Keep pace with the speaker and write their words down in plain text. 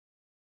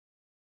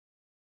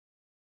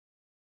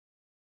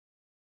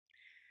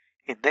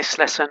In this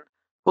lesson,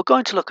 we're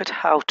going to look at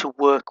how to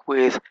work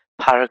with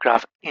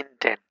paragraph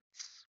indents.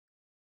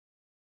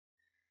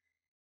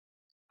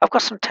 I've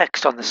got some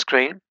text on the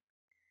screen,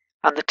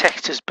 and the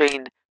text has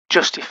been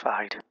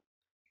justified.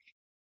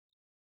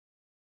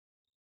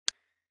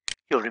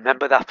 You'll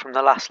remember that from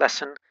the last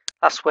lesson.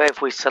 That's where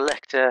if we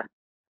select a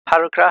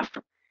paragraph,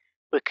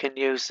 we can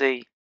use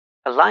the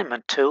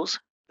alignment tools,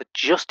 the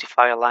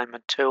justify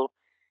alignment tool,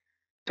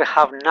 to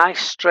have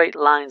nice straight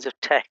lines of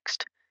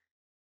text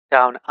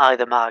down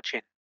either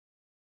margin.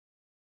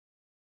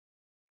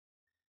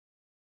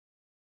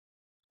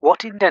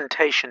 What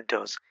indentation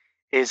does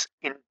is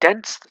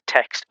indents the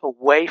text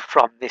away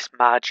from this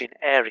margin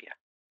area,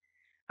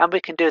 and we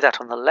can do that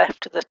on the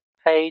left of the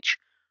page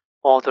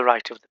or the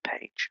right of the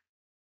page.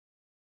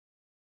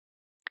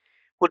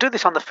 We'll do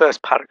this on the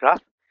first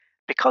paragraph.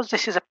 Because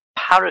this is a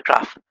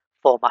paragraph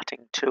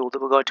formatting tool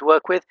that we're going to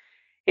work with,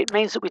 it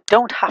means that we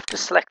don't have to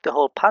select the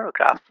whole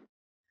paragraph,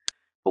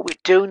 but we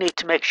do need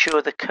to make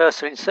sure the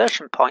cursor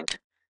insertion point,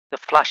 the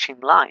flashing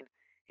line,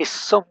 is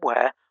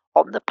somewhere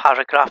on the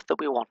paragraph that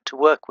we want to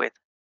work with.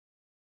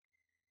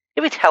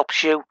 If it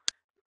helps you,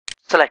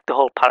 select the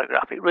whole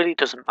paragraph. It really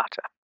doesn't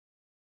matter.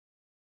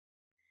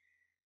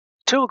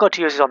 The tool we're going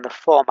to use is on the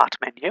Format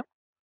menu,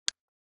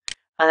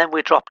 and then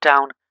we drop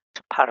down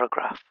to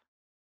Paragraph.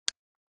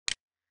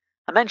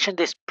 I mentioned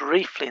this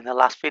briefly in the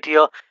last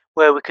video,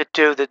 where we could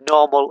do the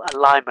normal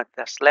alignment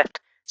that's left,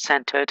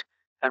 centered,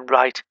 and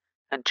right,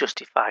 and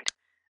justified.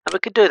 And we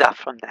could do that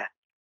from there.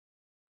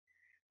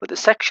 But the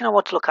section I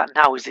want to look at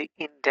now is the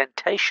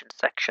indentation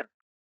section.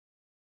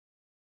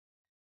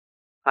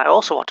 I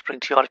also want to bring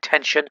to your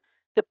attention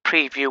the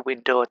preview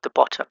window at the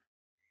bottom.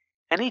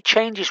 Any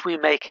changes we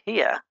make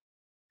here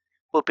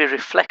will be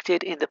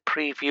reflected in the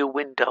preview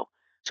window,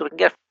 so we can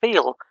get a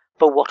feel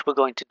for what we're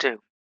going to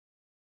do.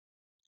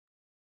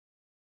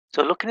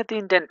 So looking at the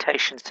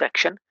indentation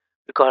section,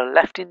 we've got a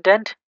left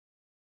indent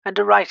and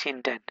a right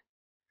indent.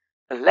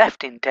 The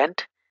left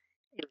indent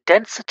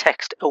indents the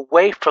text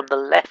away from the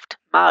left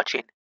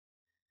margin.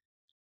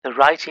 The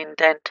right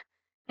indent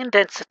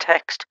indents the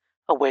text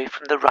away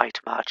from the right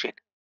margin.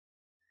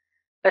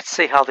 Let's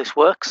see how this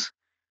works.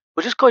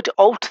 We're just going to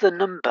alter the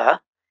number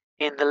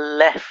in the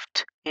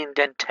left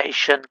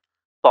indentation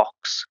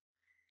box.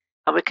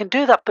 And we can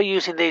do that by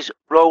using these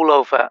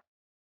rollover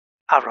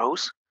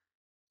arrows.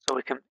 So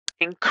we can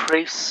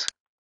increase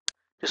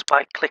just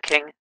by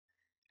clicking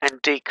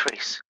and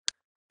decrease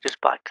just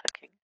by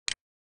clicking.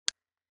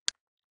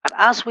 And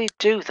as we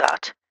do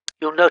that,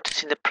 you'll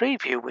notice in the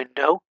preview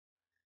window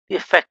the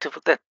effect of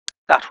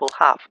that will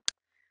have.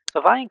 So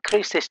if I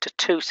increase this to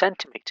 2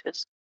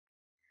 centimeters,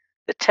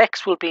 the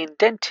text will be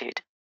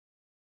indented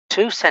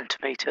 2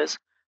 centimeters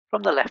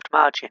from the left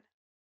margin.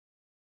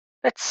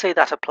 Let's see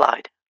that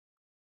applied.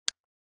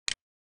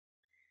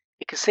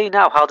 You can see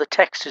now how the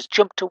text has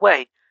jumped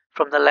away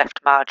from the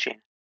left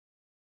margin.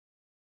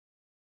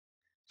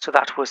 So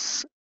that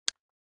was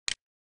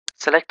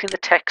selecting the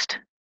text,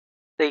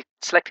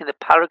 selecting the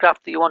paragraph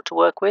that you want to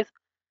work with,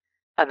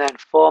 and then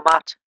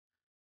Format,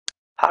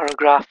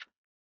 Paragraph,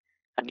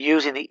 and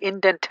using the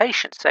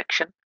indentation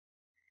section,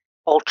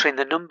 altering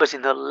the numbers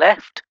in the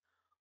left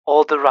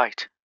or the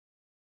right.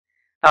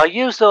 Now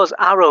use those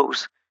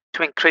arrows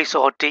to increase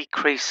or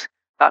decrease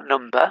that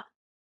number.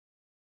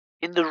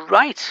 In the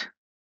right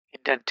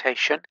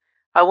indentation,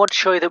 I want to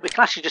show you that we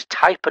can actually just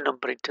type a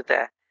number into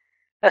there.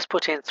 Let's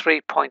put in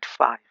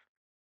 3.5.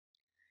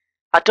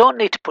 I don't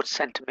need to put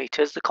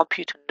centimeters. The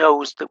computer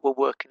knows that we're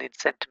working in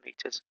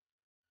centimeters.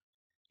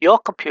 Your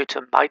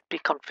computer might be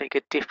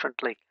configured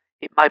differently.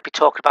 It might be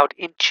talking about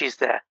inches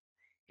there.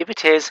 If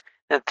it is,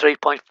 then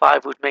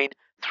 3.5 would mean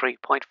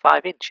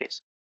 3.5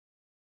 inches.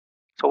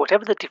 So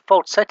whatever the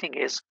default setting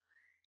is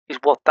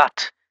what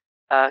that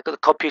the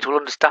computer will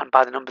understand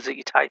by the numbers that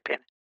you type in.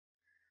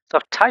 So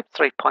I've typed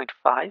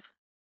 3.5. If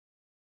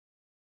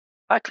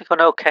I click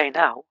on OK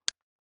now,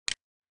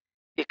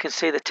 you can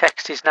see the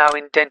text is now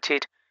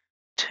indented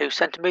 2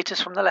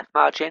 centimeters from the left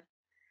margin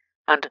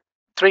and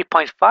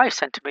 3.5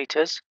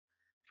 centimeters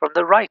from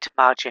the right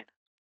margin.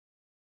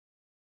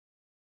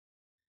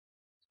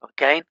 So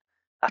again,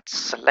 that's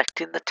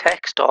selecting the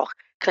text or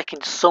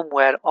clicking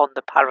somewhere on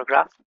the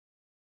paragraph.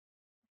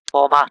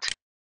 Format,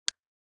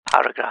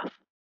 Paragraph.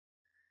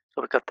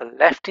 So we've got the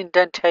left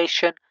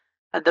indentation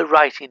and the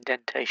right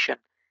indentation.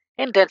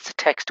 Indents the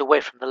text away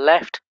from the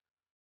left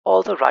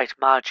or the right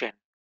margin.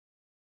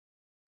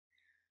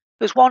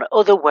 There's one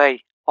other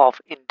way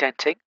of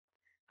indenting,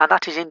 and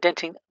that is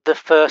indenting the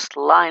first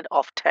line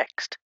of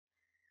text.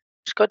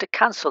 I'm just going to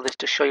cancel this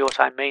to show you what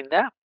I mean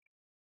there.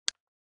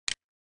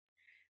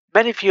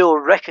 Many of you will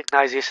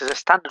recognize this as a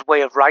standard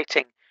way of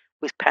writing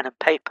with pen and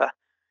paper.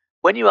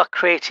 When you are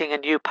creating a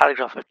new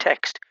paragraph of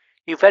text,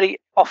 you very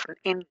often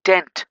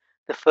indent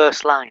the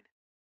first line,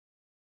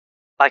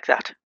 like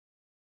that.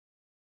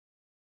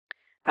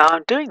 Now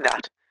I'm doing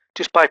that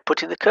just by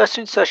putting the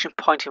cursor insertion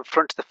point in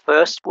front of the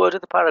first word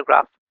of the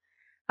paragraph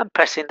and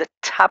pressing the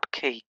Tab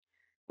key,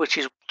 which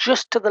is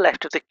just to the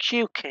left of the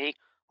Q key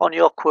on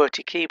your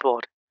QWERTY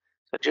keyboard.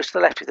 So just to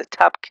the left of the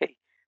Tab key.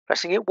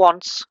 Pressing it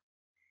once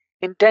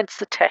indents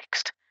the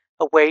text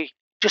away,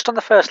 just on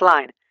the first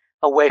line,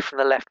 away from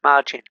the left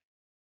margin.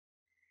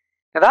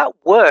 Now that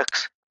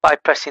works by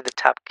pressing the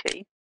Tab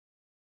key,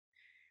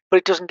 but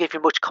it doesn't give you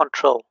much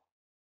control.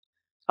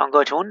 So I'm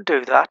going to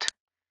undo that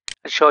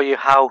and show you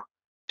how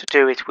to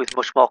do it with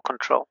much more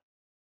control.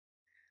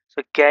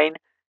 So again,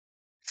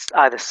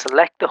 either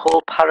select the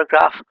whole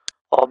paragraph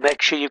or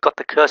make sure you've got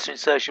the cursor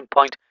insertion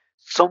point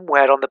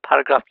somewhere on the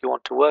paragraph you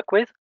want to work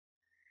with.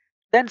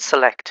 Then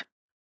select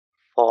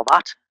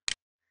Format,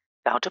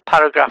 down to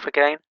Paragraph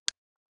again.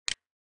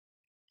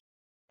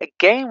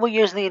 Again, we're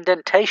using the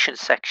indentation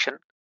section,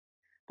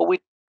 but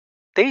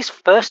these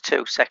first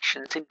two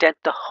sections indent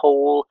the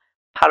whole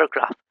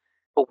paragraph,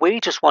 but we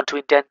just want to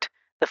indent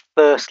the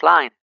first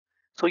line.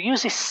 So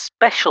use this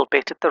special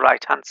bit at the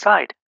right hand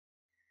side.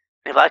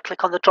 If I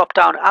click on the drop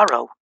down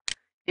arrow,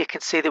 you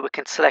can see that we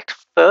can select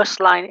first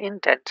line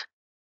indent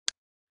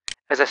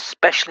as a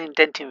special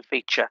indenting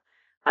feature,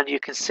 and you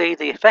can see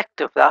the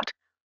effect of that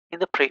in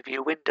the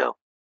preview window.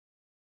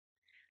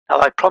 Now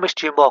I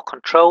promised you more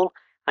control,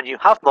 and you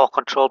have more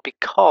control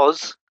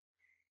because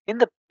in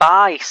the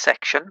by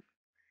section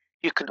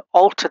you can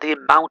alter the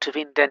amount of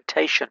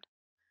indentation.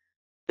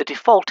 The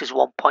default is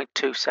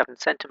 1.27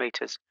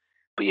 centimeters,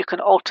 but you can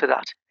alter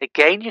that.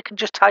 Again, you can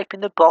just type in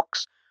the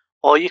box,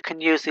 or you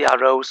can use the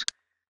arrows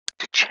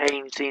to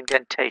change the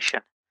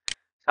indentation. So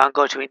I'm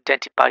going to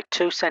indent it by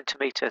 2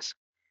 centimeters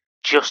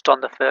just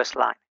on the first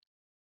line.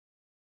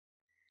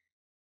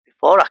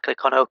 Before I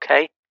click on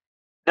OK,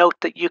 note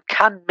that you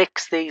can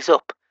mix these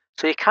up.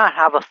 So you can't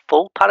have a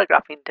full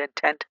paragraph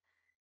indent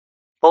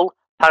from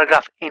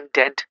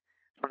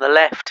the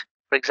left,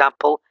 for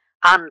example,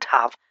 and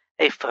have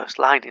a first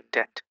line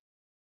indent.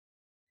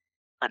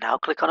 I now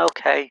click on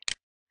OK,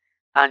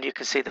 and you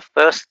can see the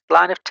first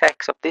line of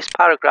text of this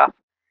paragraph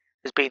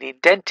has been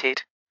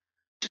indented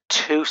to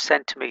 2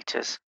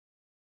 centimeters.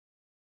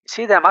 You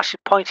see that I'm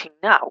actually pointing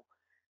now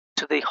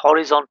to the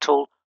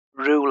horizontal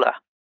ruler.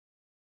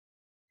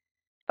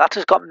 That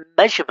has got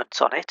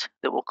measurements on it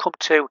that we'll come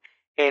to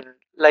in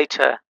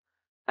later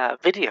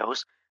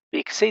videos, but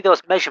you can see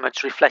those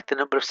measurements reflect the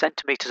number of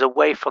centimeters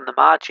away from the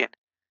margin.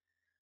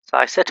 So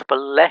I set up a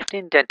left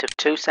indent of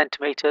 2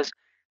 centimeters,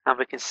 and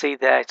we can see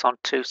there it's on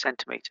 2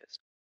 centimeters.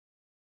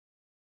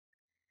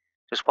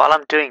 Just while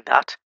I'm doing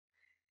that,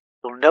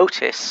 you'll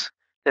notice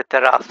that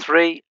there are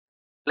 3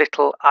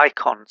 little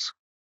icons.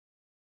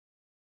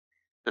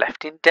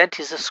 Left indent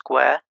is a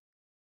square,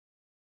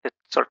 the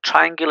sort of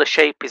triangular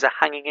shape is a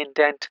hanging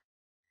indent,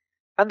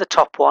 and the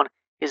top one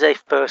is a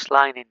first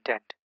line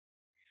indent.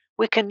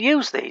 We can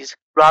use these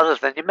rather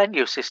than your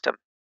menu system.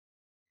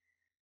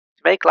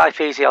 To make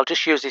life easy, I'll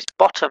just use this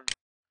bottom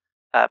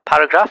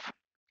paragraph.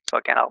 So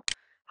again, I'll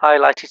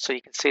highlight it so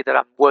you can see that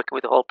I'm working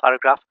with the whole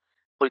paragraph,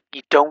 but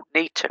you don't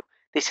need to.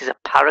 This is a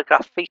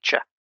paragraph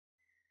feature.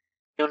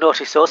 You'll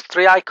notice those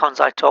 3 icons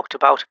I talked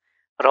about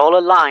are all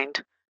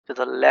aligned to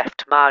the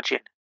left margin.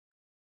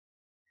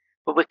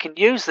 But we can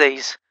use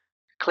these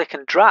to click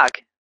and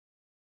drag.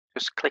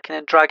 Just clicking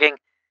and dragging.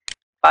 If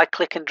I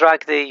click and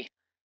drag the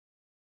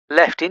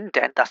left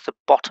indent, that's the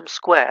bottom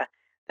square,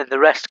 then the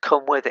rest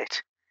come with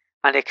it.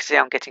 And you can see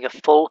I'm getting a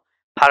full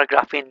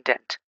paragraph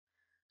indent.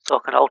 So I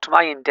can alter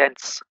my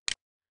indents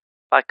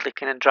by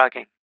clicking and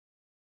dragging.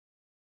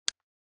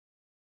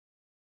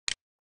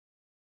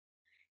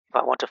 If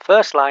I want a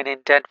first line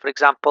indent, for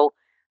example,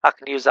 I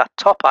can use that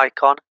top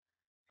icon,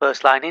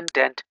 first line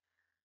indent,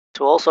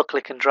 to also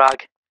click and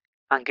drag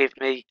and give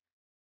me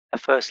a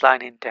first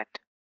line indent.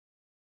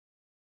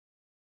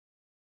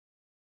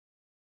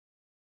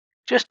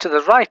 Just to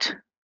the right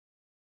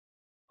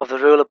of the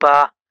ruler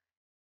bar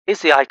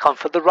is the icon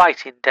for the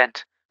right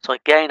indent. So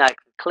again, I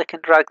can click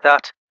and drag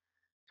that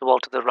to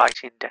alter the right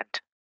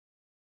indent.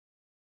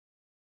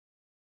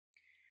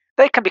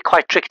 They can be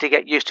quite tricky to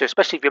get used to,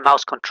 especially if your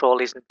mouse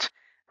control isn't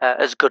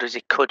as good as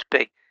it could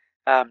be.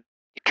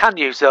 You can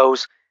use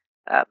those.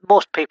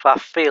 Most people I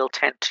feel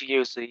tend to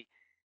use the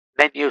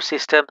menu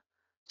system.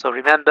 So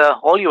remember,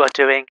 all you are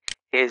doing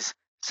is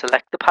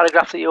select the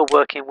paragraph that you're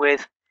working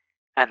with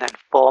and then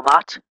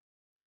format,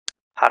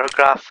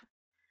 paragraph,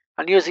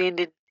 and use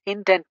the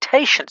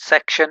indentation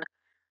section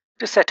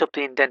to set up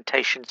the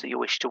indentations that you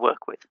wish to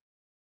work with.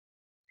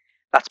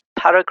 That's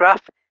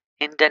paragraph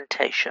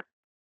indentation.